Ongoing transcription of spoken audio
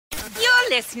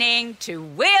listening to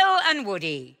Will and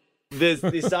Woody. This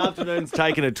afternoon's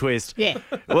taken a twist. Yeah.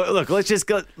 Well, look, let's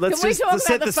Can we talk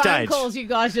set about the the phone stage. calls you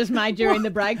guys just made during the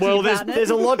break? to Well, your there's partners?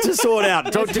 a lot to sort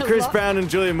out. Talk to There's a Chris lot. Brown and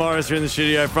Julia Morris are in the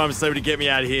studio from Celebrity Get Me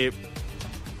Out Here.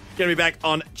 Going to be back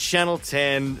on Channel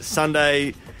 10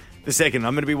 Sunday the 2nd. I'm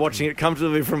going to be watching it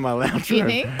comfortably from my lounge Do you room.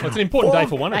 think? Well, it's an important day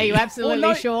for one of Are you. you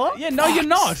absolutely sure? Yeah, no, you're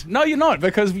not. No, you're not,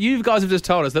 because you guys have just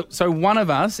told us that. So one of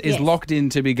us is Yes. locked in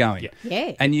to be going.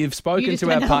 Yeah. And you've spoken You just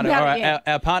to our don't know partner. about Or it yet.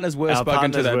 our partners were Our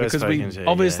spoken to, partners though, were because we spoken to,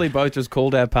 obviously yeah. both just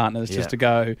called our partners just to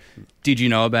go, did you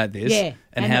know about this? Yeah.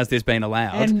 And And- how's this been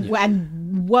allowed?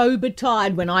 And woe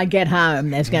betide when I get home,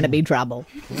 there's going to be trouble.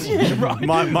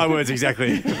 My words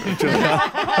exactly.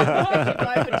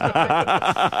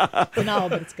 No,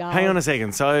 but it's gold. Hang on a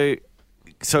second. So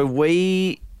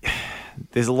we...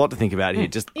 There's a lot to think about here.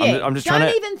 I'm just don't trying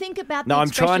to... even think about No, the I'm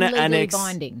trying expression to legally annex...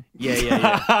 binding.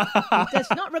 Yeah. That's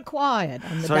not required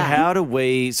on the So day. how do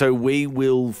we... So we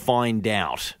will find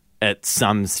out at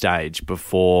some stage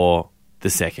before the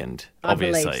 2nd,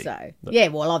 obviously. I believe so. Yeah,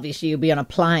 well, obviously you'll be on a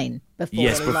plane before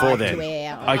Yes, it'll before arrive then. to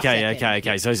air on the Okay.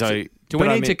 2nd. So do but we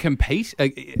I need mean- to compete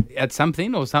at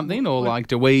something? Or like,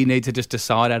 do we need to just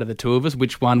decide out of the two of us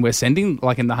which one we're sending,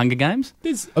 like in the Hunger Games? I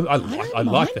like the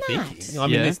mind thinking. that. I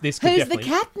mean, Yeah. this could Who's the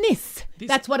definitely... Katniss?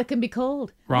 That's what it can be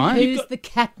called. Right. Who's You've got- the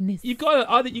Katniss? You've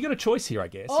got a choice here, I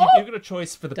guess. Oh! You've got a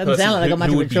choice for the Doesn't person sound like I got much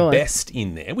who of a would be choice. best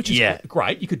in there, which is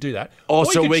great. You could do that.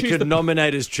 Also, Or you we choose could the-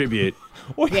 nominate as tribute.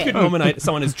 Or you could nominate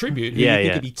someone as tribute who Yeah, you think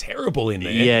yeah. would be terrible in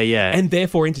there. Yeah. And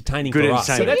therefore entertaining Good for us.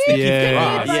 So entertainment. that's the gift for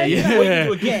Yeah, us. yeah. We can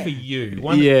do a gift for you.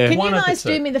 One, Yeah. Can one you of the guys two.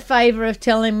 do me the favour of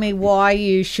telling me why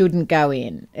you shouldn't go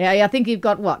in? I think you've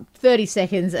got, 30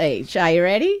 seconds each. Are you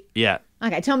ready? Yeah.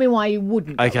 Okay, tell me why you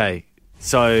wouldn't go Okay.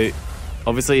 So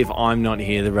obviously, if I'm not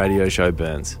here, the radio show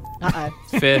burns. in. Uh-oh.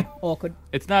 It's fair. Awkward.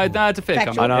 It's a fair Factual.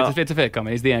 comment. I know. It's a fair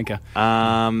comment. He's the anchor.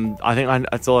 I think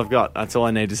that's all I've got. That's all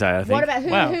I need to say. I think. What about who?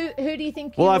 Wow. Who do you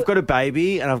think? Well, you I've got a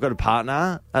baby and I've got a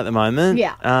partner at the moment.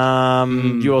 Yeah.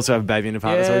 You also have a baby and a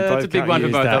partner. so we Yeah, both that's a big can't one for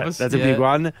use both that. of us. That's a Yeah. big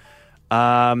one.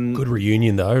 Good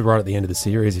reunion, though, right at the end of the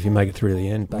series, if you make it through to the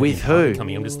end. Baby With and partner who?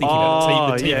 Coming. I'm just thinking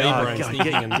about the TV brains God,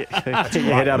 thinking. And get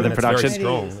your head out of the That's very production.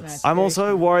 strong. It is. I'm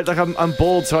also worried. Like I'm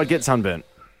bald, so I'd get sunburnt.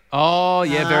 Oh,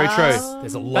 yeah, very true.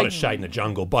 There's a lot of shade in a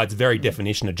jungle. By its very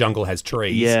definition, a jungle has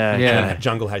trees. Yeah. Yeah. And a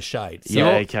jungle has shade. So Yeah.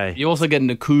 Okay. You also get an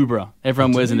Akubra.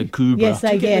 Everyone wears an Akubra. Yes,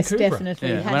 I get guess, the Cobra. definitely.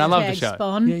 Yeah, I mean, I love the Hashtag show.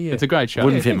 Spawn. yeah. It's a great show.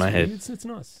 Wouldn't fit my head. It's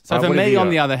nice. So for what have me, you on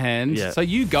got? the other hand, Yeah. so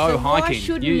you go So why hiking.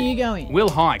 shouldn't you go in? Will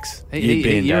hikes. You'd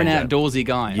be in You're an danger. outdoorsy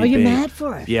guy. Oh, you're Big. mad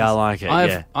for it? Yeah, I like it.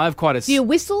 I have quite a. Do you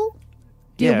whistle?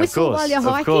 Do you yeah, whistle of course. while you're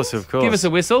hiking? Of course. Give us a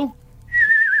whistle.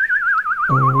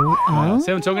 Oh. See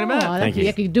what I'm talking about? Thank you.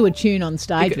 You could do a tune on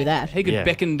stage with that. He could Yeah.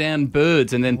 beckon down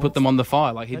birds and then put them on the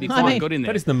fire. Like, he'd be quite mean, good in there.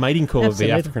 That is the mating call of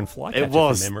the Absolutely. African flycatcher It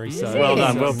was. from memory. So Well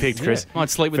done. Yes. Well picked, Chris. Might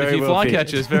sleep with Very a few well picked.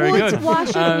 flycatchers. Very Well, good. why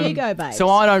shouldn't you go, babe? So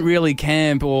I don't really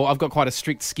camp, or I've got quite a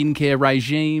strict skincare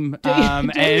regime. Do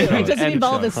you? Does it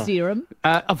involve a serum?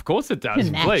 Of course it does.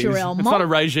 Please. Natural It's not a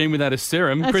regime without a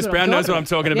serum. That's Chris what Brown I'm knows talking what I'm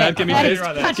talking about. about. Give me Yeah, a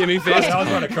fist. punch- Give me a fist. I was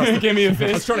right across the- Give me a I was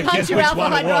fist. trying to Punch guess your which alpha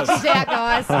one it was. hydroxys out,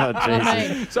 guys. I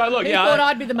mean, So look, who yeah. thought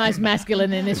I'd be the most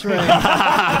masculine in this room?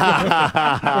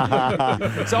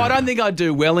 So I don't think I'd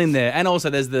do well in there. And also,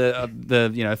 there's the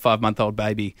 5-month-old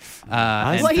baby.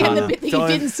 And Well, yeah, and the Don't- bit that you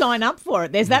didn't sign up for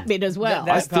it. There's that bit as well.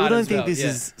 That- I still part don't as think well, this yeah.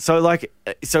 is so. Like,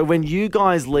 so when you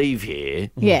guys leave here,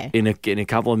 Yeah. in a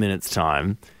couple of minutes'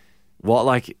 time,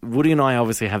 Woody and I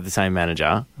obviously have the same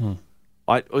manager.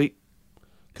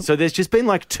 So there's just been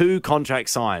like 2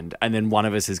 contracts signed, and then one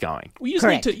of us is going. We just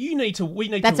Correct. we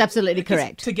need That's to... absolutely because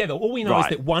correct. Together, all we know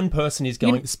Right. is that one person is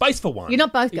going... Space for one. You're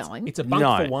not both It's- going. It's a bunk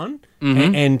No. for one,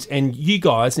 and you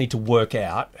guys need to work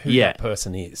out who Yeah. that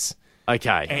person is.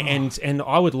 Okay. And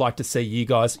I would like to see you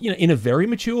guys, in a very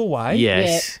mature way,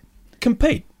 Yes.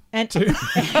 compete. And Sounds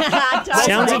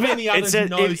a Rubbing bit- the other's it's a-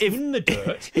 nose if- in the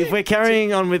dirt. If we're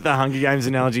carrying on with the Hunger Games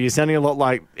analogy, you're sounding a lot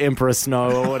like Emperor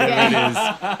Snow or whatever it is.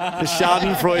 The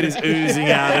Schadenfreude is oozing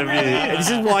out of you. This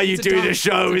is why you do the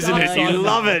show, isn't it? You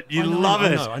love it. You love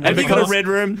it. I know. Have you got a Because red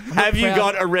room? Have you proud.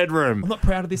 got a red room? I'm not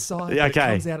proud of this side. But Okay.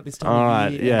 It comes out at this time All of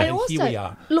right, year. yeah. And And also, here we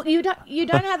are. look, you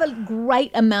don't have a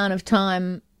great amount of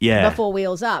time Yeah. before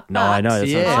Wheels Up. No, I know. but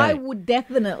That's what Yeah. I'm I saying. would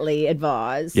definitely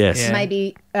advise Yes. Yeah.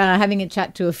 maybe having a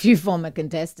chat to a few former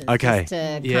contestants Okay. just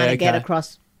to Yeah, kind of get okay.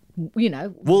 across,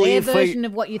 Well, their if we- version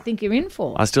of what you think you're in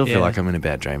for. I still feel Yeah. like I'm in a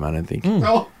bad dream, I don't think.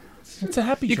 Oh, It's a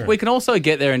happy dream. We can also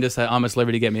get there and just say, I'm a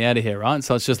celebrity, get me out of here, right?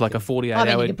 So it's just like a 48 I mean,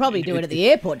 hour... you could probably do it at the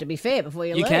airport, to be fair, before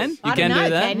you leave. can? You I can don't know, do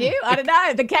that? Can you? I don't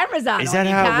know. The cameras aren't Is on. that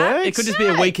You how it can't. works? It could just be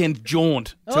a weekend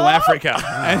jaunt to Oh. Africa.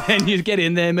 And then you get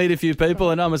in there, meet a few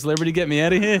people, and I'm a celebrity, get me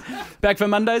out of here. Back for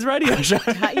Monday's radio show.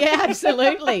 Yeah,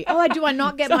 absolutely. Oh, do I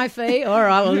not get my fee? All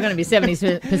right, well, we're going to be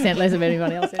 70% less of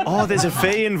anyone else. Anyway. Oh, there's a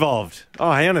fee involved.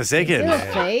 Oh, hang on a second. Is there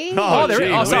a fee? Oh, there is.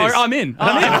 gee Oh, sorry, whiz. I'm in. All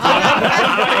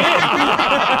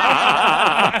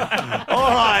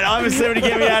right, I'm a celebrity.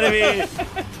 Get me out of here.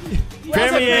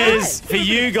 Premieres for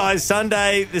you guys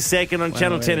Sunday the 2nd on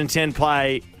Channel 10 and 10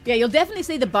 Play. Yeah, you'll definitely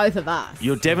see the both of us.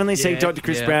 You'll definitely see Dr.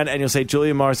 Chris Brown and you'll see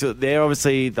Julia Morris. They're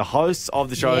obviously the hosts of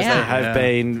the shows. Yeah. They have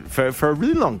been for a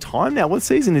really long time now. What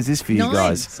season is this for you 9.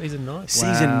 guys? Season 9.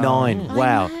 Season 9.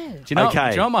 Wow. know. Do you know, Okay.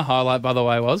 do you know what my highlight, by the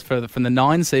way, was? From the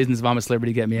 9 seasons of I'm a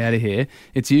Celebrity, Get Me Out of Here,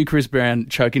 it's you, Chris Brown,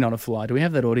 choking on a fly. Do we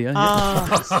have that audio?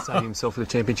 Saving himself for the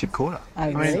championship quarter.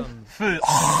 Oh, really?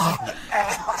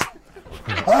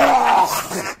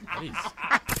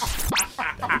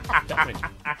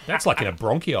 That's like in a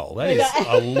bronchiole. That is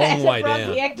a long way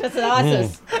down.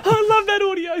 Bronchiectasis. I love that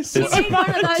audio.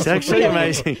 It's actually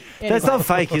amazing. That's not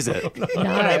fake, is it?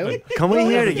 No. Can we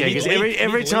hear it again? Because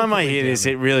every time I hear this,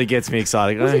 it really gets me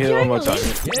excited. Can I hear it one more time?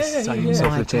 Saving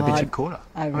himself for the championship quarter.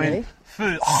 Oh, really?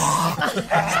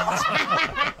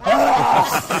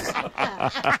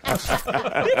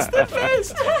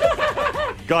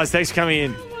 Guys, thanks for coming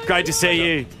in. Great to see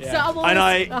you. So And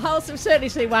I'll certainly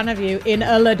see one of you in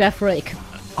Ile d'Afrique.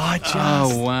 I just...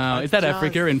 Oh, wow. Is that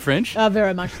Africa in French? Oh,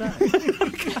 very much so.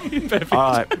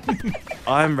 All right.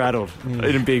 I'm rattled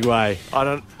in a big way.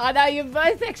 I I know you're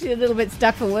both actually a little bit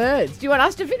stuck for words. Do you want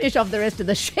us to finish off the rest of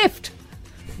the shift?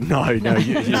 No. Even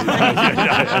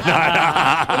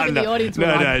the audience will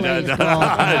like, please,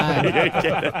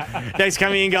 God, Thanks for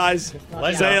coming in, guys. See you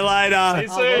later. See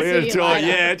you We're soon. gonna talk.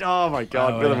 Yeah. Oh, my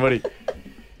God. Bill and Woody.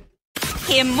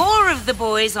 Hear more of the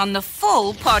boys on the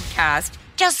full podcast.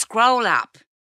 Just scroll up.